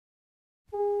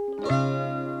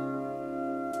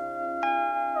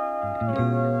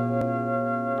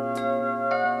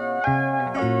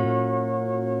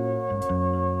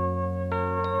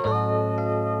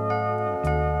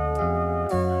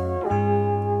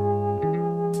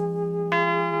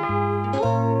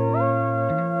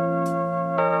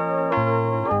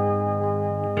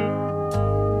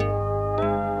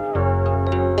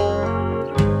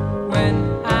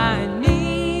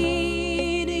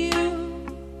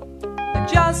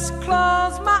Just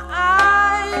close my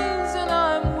eyes and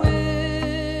I'm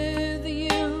with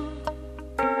you,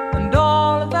 and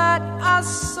all that I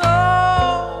so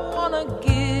wanna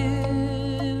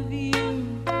give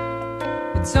you,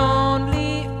 it's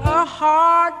only a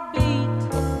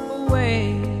heartbeat away.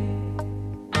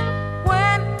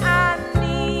 When I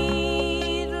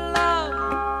need love,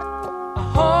 I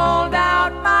hold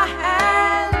out my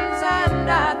hands and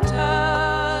I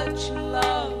touch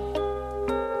love.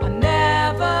 I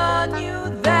never knew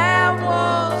there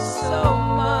was so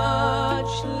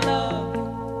much love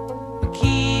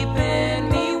keeping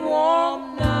me warm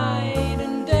night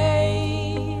and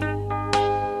day.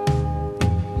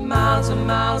 Miles and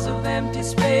miles of empty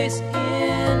space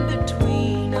in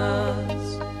between us.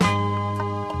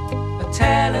 A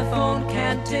telephone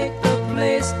can't take the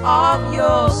place of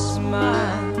your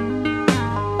smile,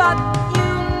 but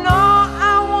you know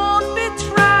I won't be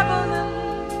traveling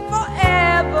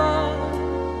forever.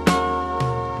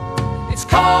 It's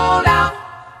cold out,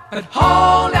 but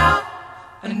hold out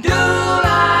and do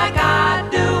like I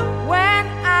do. When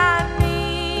I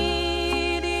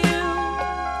need you,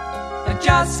 I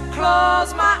just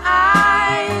close my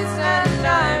eyes and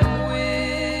I'm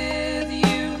with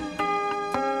you,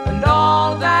 and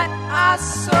all that I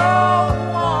so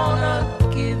wanna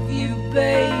give you,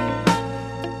 babe,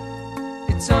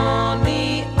 it's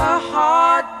only a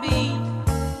heartbeat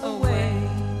away.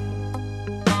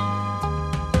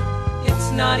 It's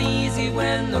not easy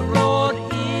when the road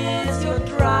is your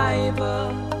driver.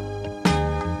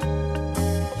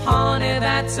 Honey,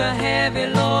 that's a heavy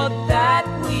load that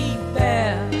we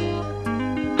bear.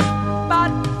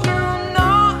 But you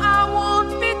know I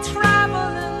won't be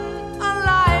traveling a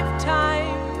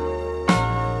lifetime.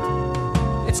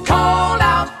 It's cold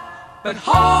out, but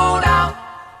hold out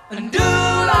and do